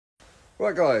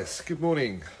Right guys, good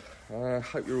morning.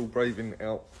 Hope you're all braving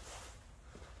out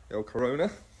El Corona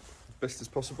as best as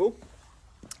possible.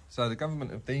 So the government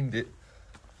have deemed it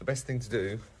the best thing to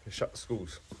do is shut the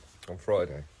schools on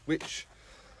Friday, which,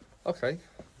 okay,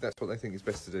 that's what they think is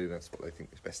best to do, that's what they think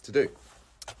is best to do.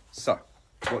 So,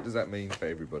 what does that mean for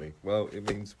everybody? Well, it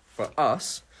means for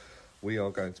us, we are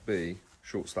going to be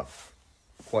short-staffed,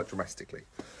 quite dramatically.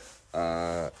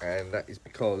 And that is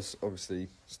because, obviously,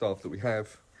 staff that we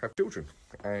have children,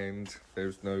 and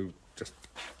there's no just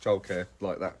childcare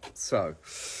like that. So,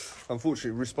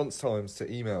 unfortunately, response times to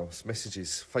emails,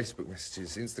 messages, Facebook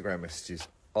messages, Instagram messages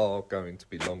are going to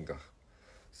be longer.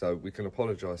 So we can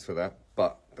apologise for that,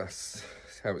 but that's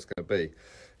how it's going to be.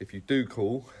 If you do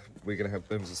call, we're going to have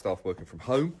members of staff working from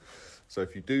home. So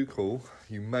if you do call,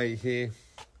 you may hear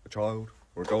a child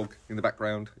or a dog in the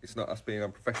background. It's not us being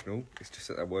unprofessional, it's just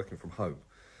that they're working from home.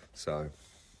 So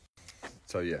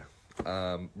yeah.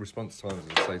 Response times,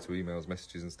 as I say, to emails,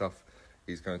 messages and stuff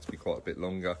is going to be quite a bit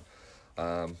longer.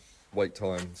 Wait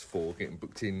times for getting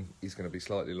booked in is going to be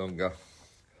slightly longer.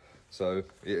 So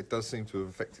it does seem to have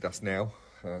affected us now,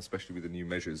 especially with the new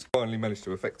measures. Finally managed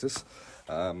to affect us,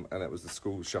 and that was the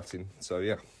schools shutting. So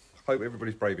yeah, I hope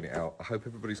everybody's braving it out. I hope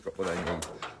everybody's got what they need.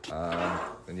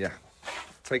 And yeah,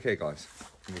 take care guys,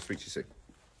 and we'll speak to you soon.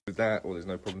 With that, or there's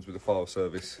no problems with the file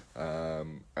service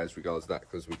as regards that,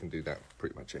 because we can do that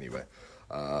pretty much anywhere.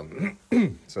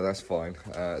 So that's fine,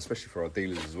 especially for our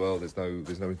dealers as well. There's no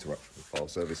interruption with file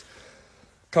service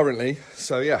currently.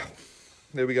 So yeah,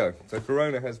 there we go. So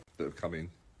Corona has come in.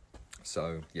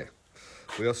 So yeah,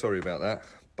 we are sorry about that,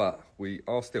 but we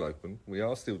are still open. We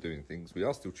are still doing things. We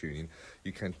are still tuning.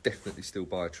 You can definitely still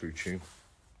buy a True Tune.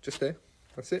 Just there.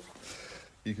 That's it.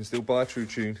 You can still buy a True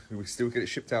Tune. We still get it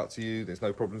shipped out to you. There's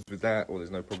no problems with that, or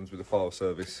there's no problems with the file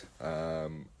service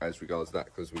as regards that,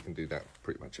 because we can do that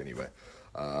pretty much anywhere.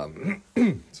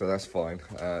 So that's fine,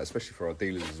 especially for our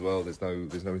dealers as well. There's no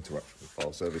interruption with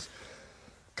file service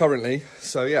currently.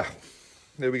 So yeah,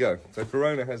 there we go. So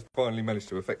Corona has finally managed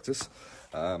to affect us,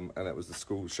 and that was the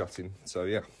schools shutting. So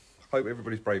yeah, I hope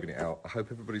everybody's braving it out. I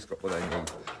hope everybody's got what they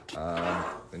need.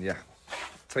 And yeah,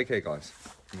 take care guys,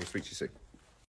 and we'll speak to you soon.